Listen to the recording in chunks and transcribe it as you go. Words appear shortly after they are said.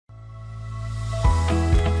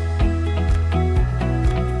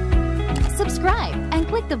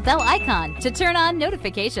click the bell icon to turn on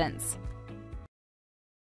notifications.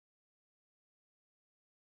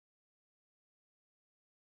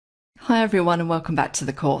 Hi everyone and welcome back to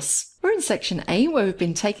the course. We're in section A where we've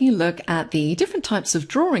been taking a look at the different types of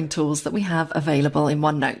drawing tools that we have available in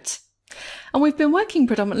OneNote. And we've been working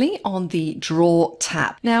predominantly on the Draw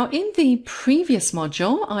tab. Now in the previous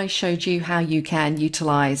module I showed you how you can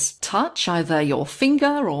utilize touch, either your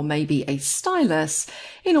finger or maybe a stylus,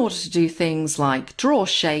 in order to do things like draw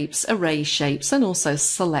shapes, erase shapes and also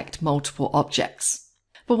select multiple objects.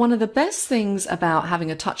 But one of the best things about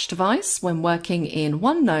having a touch device when working in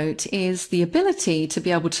OneNote is the ability to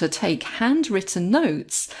be able to take handwritten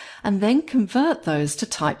notes and then convert those to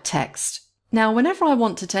typed text. Now, whenever I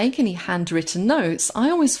want to take any handwritten notes, I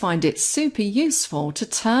always find it super useful to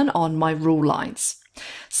turn on my rule lines.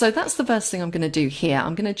 So that's the first thing I'm going to do here.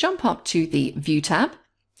 I'm going to jump up to the View tab.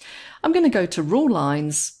 I'm going to go to Rule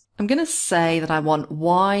Lines. I'm going to say that I want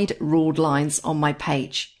wide ruled lines on my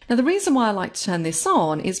page. Now, the reason why I like to turn this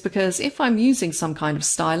on is because if I'm using some kind of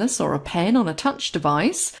stylus or a pen on a touch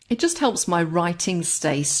device, it just helps my writing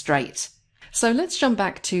stay straight. So let's jump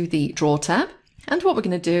back to the Draw tab. And what we're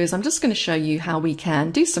going to do is I'm just going to show you how we can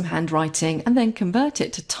do some handwriting and then convert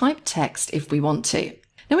it to typed text if we want to.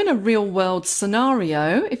 Now, in a real world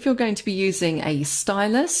scenario, if you're going to be using a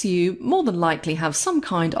stylus, you more than likely have some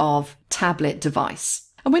kind of tablet device.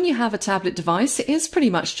 And when you have a tablet device, it is pretty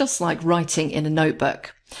much just like writing in a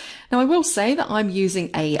notebook. Now, I will say that I'm using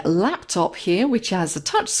a laptop here, which has a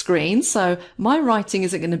touch screen, so my writing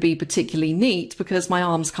isn't going to be particularly neat because my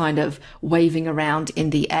arm's kind of waving around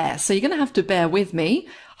in the air. So you're going to have to bear with me.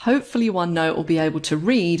 Hopefully OneNote will be able to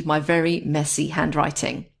read my very messy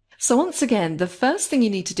handwriting. So once again, the first thing you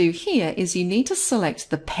need to do here is you need to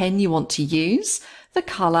select the pen you want to use, the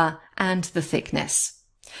color, and the thickness.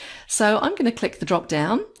 So I'm going to click the drop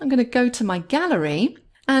down. I'm going to go to my gallery.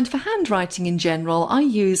 And for handwriting in general, I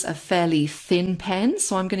use a fairly thin pen,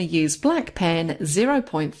 so I'm going to use black pen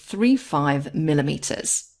 0.35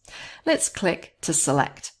 millimeters. Let's click to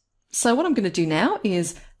select. So what I'm going to do now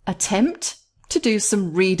is attempt to do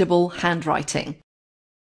some readable handwriting.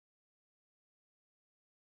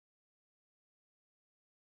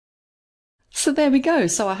 So there we go.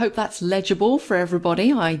 So I hope that's legible for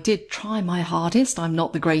everybody. I did try my hardest. I'm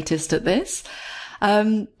not the greatest at this.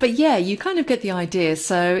 But yeah, you kind of get the idea.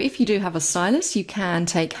 So if you do have a stylus, you can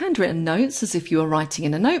take handwritten notes as if you were writing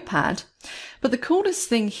in a notepad. But the coolest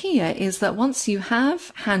thing here is that once you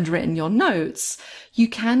have handwritten your notes, you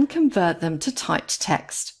can convert them to typed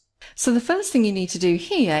text. So the first thing you need to do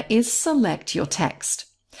here is select your text.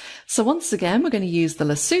 So once again, we're going to use the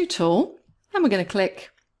lasso tool and we're going to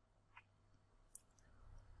click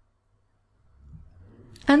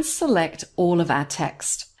and select all of our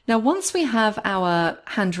text. Now, once we have our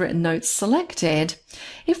handwritten notes selected,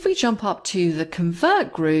 if we jump up to the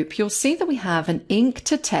Convert group, you'll see that we have an ink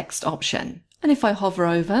to text option. And if I hover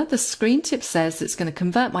over, the screen tip says it's going to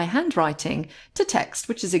convert my handwriting to text,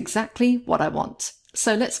 which is exactly what I want.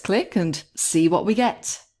 So let's click and see what we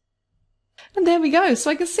get. And there we go.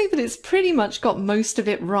 So I can see that it's pretty much got most of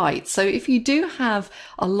it right. So if you do have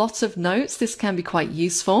a lot of notes, this can be quite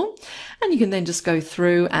useful. And you can then just go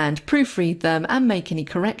through and proofread them and make any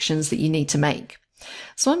corrections that you need to make.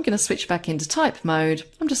 So I'm going to switch back into type mode.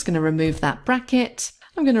 I'm just going to remove that bracket.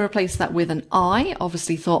 I'm going to replace that with an I.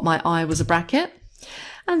 Obviously thought my I was a bracket.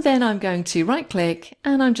 And then I'm going to right click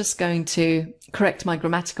and I'm just going to correct my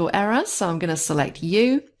grammatical error. So I'm going to select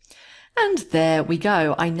U. And there we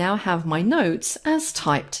go. I now have my notes as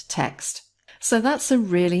typed text. So that's a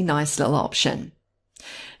really nice little option.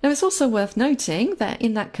 Now it's also worth noting that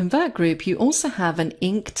in that Convert group, you also have an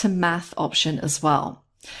ink to math option as well.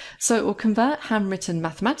 So it will convert handwritten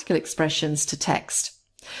mathematical expressions to text.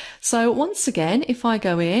 So once again, if I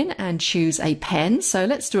go in and choose a pen, so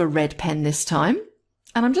let's do a red pen this time,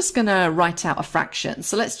 and I'm just going to write out a fraction.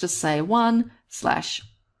 So let's just say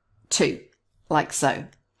 1/2, like so.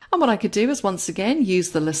 And what I could do is once again use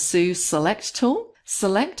the lasso select tool,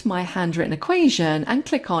 select my handwritten equation and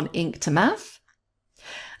click on ink to math.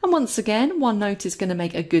 And once again, OneNote is going to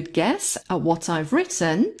make a good guess at what I've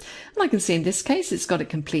written. And I can see in this case, it's got it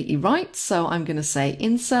completely right. So I'm going to say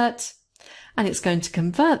insert and it's going to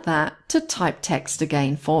convert that to typed text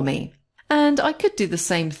again for me. And I could do the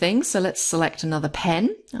same thing. So let's select another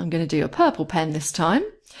pen. I'm going to do a purple pen this time.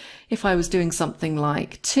 If I was doing something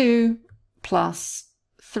like 2 +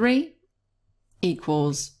 3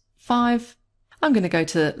 = 5. I'm going to go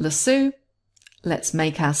to lasso. Let's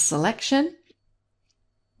make our selection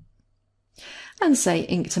and say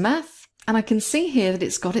ink to math. And I can see here that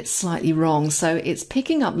it's got it slightly wrong. So it's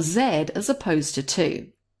picking up Z as opposed to 2.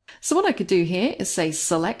 So what I could do here is say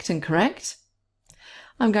select and correct.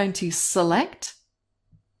 I'm going to select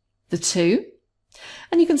the 2.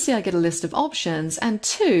 And you can see I get a list of options, and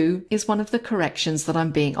 2 is one of the corrections that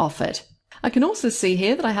I'm being offered. I can also see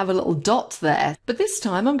here that I have a little dot there, but this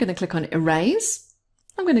time I'm going to click on erase.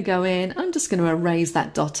 I'm going to go in, I'm just going to erase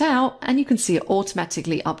that dot out, and you can see it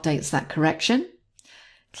automatically updates that correction.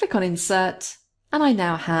 Click on insert, and I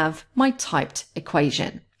now have my typed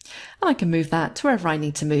equation. And I can move that to wherever I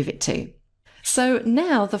need to move it to. So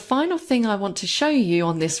now the final thing I want to show you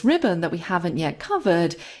on this ribbon that we haven't yet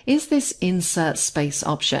covered is this insert space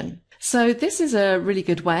option. So this is a really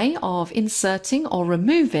good way of inserting or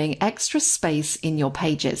removing extra space in your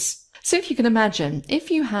pages. So if you can imagine, if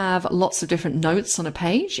you have lots of different notes on a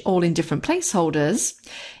page, all in different placeholders,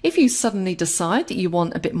 if you suddenly decide that you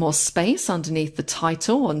want a bit more space underneath the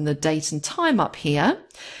title and the date and time up here,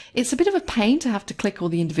 it's a bit of a pain to have to click all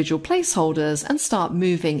the individual placeholders and start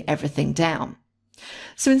moving everything down.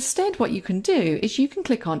 So instead, what you can do is you can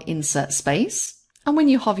click on Insert Space, and when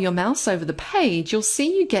you hover your mouse over the page, you'll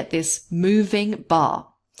see you get this moving bar.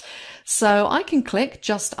 So I can click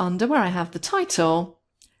just under where I have the title,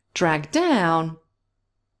 drag down,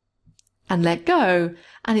 and let go,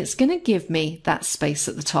 and it's going to give me that space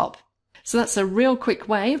at the top. So that's a real quick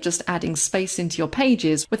way of just adding space into your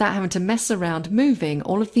pages without having to mess around moving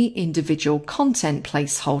all of the individual content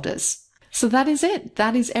placeholders. So that is it.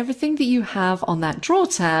 That is everything that you have on that Draw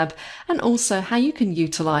tab, and also how you can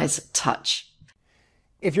utilize Touch.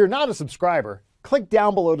 If you're not a subscriber, click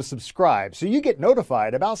down below to subscribe so you get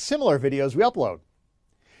notified about similar videos we upload.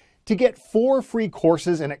 To get 4 free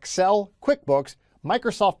courses in Excel, QuickBooks,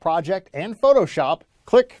 Microsoft Project, and Photoshop,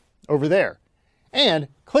 click over there. And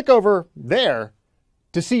click over there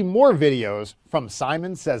to see more videos from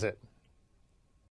Simon Says It.